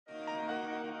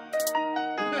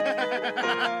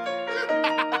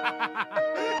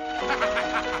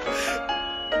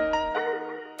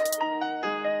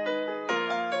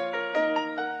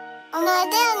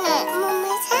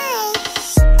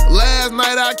Last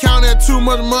night I counted too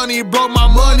much money, broke my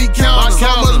money counter. So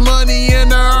much money in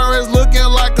the air, it's looking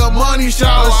like a money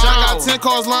shower. I got 10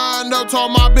 cars lined up,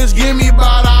 told my bitch give me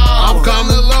by the hour. I'm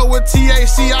coming in love with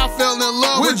THC, I fell in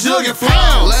love with jugging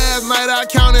flowers. Last night I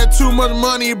counted too much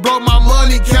money, broke my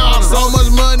money counter. So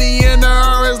much money in the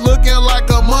air, it's looking like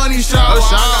a money shower.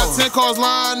 I got 10 cars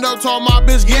lined up, told my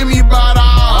bitch give me by the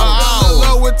hour. I'm in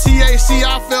love with THC,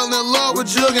 I fell in love with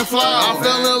jugging flowers. I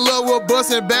fell in love with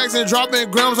busting bags and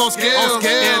dropping grams on scales.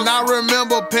 And I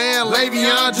remember paying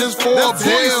Le'Veon just for a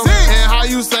bill. And how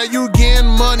you say you getting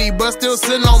money, but still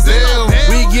sitting on bail.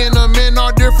 We getting them in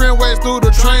all different ways, through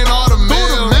the train or the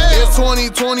mail. It's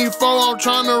 2024, I'm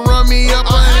trying to run me up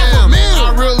a ham.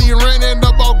 I really ran it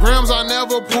up off grams, I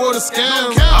never pulled a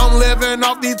scam. I'm living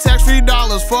off these tax-free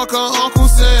dollars, fuck her Uncle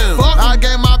Sam. I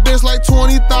gave my bitch like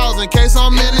 20,000, case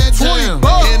I'm in that jam.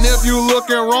 And if you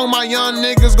looking wrong, my young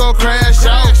niggas go crash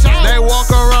out. They walk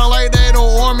around like they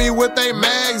don't want me with they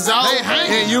mags out.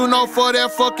 And you know for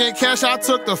that fucking cash, I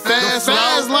took the fast lane.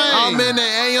 I'm in the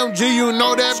AMG, you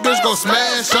know that bitch gon'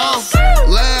 smash off.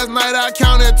 Last night I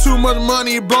counted too much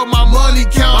money, broke my money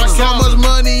counter. So much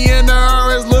money in the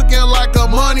air, it's looking like a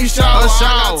money shower.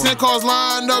 I got 10 cars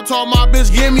lined up, told my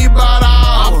bitch give me by the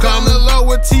hour. I'm coming in love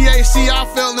with THC, I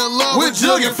fell in love with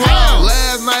jugging flowers.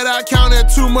 Last night I counted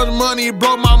too much money,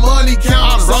 broke my money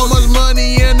counter. So much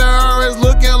money in the air, it's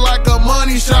looking like a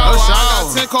money shower. I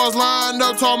got 10 cars lined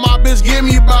up, told my bitch give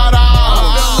me by the hour.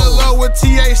 I fell in love with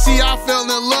THC, I fell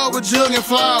in love with jugging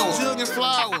flowers.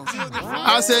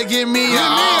 I said give me an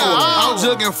hour. I'm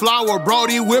jugging flower,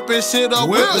 Brody whipping shit up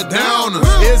with the downers.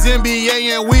 It's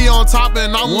NBA and we on top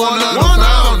and I'm one of the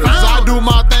founders. I do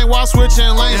my thing while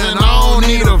switching lanes and I don't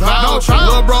need a voucher.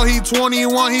 Lil' bro, he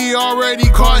 21, he already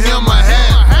caught him a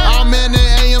hat. I'm in the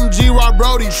AMG while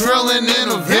Brody trailing in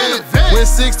a vet. With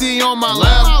 60 on my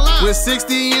lap, with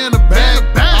 60 in the back.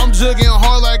 I'm jugging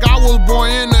hard like I was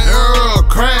born in the era of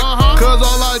crack. Cause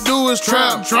all I do is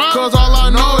trap, cause all I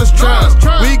know is trap.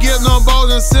 We get them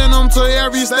balls and send them to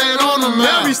every state on the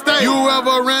map. You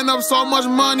ever ran up so much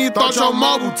money, thought your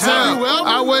mobile tap?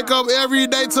 I wake up every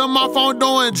day to my phone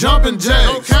doing jumping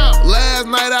jacks. Last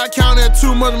night I counted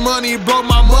too much money, broke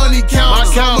my money counter.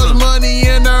 So much money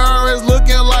in the air, it's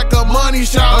looking like a money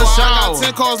shower. I got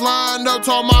 10 cars lined up,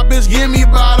 told my bitch give me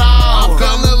by the hour. I'm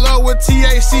coming in love with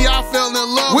THC, I fell in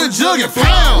love with jugging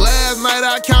flowers. Last night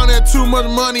I counted too much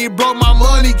money, broke my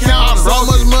money counter. So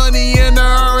much money in the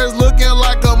air, it's looking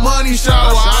like a money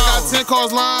shower. I got 10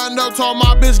 cars lined up, told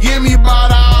my bitch give me by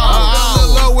the hour. I fell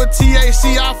in love with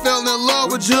THC, I fell in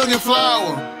love with jugging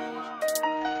flowers.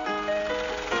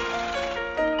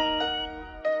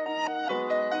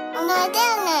 I'm not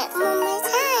down that, mama.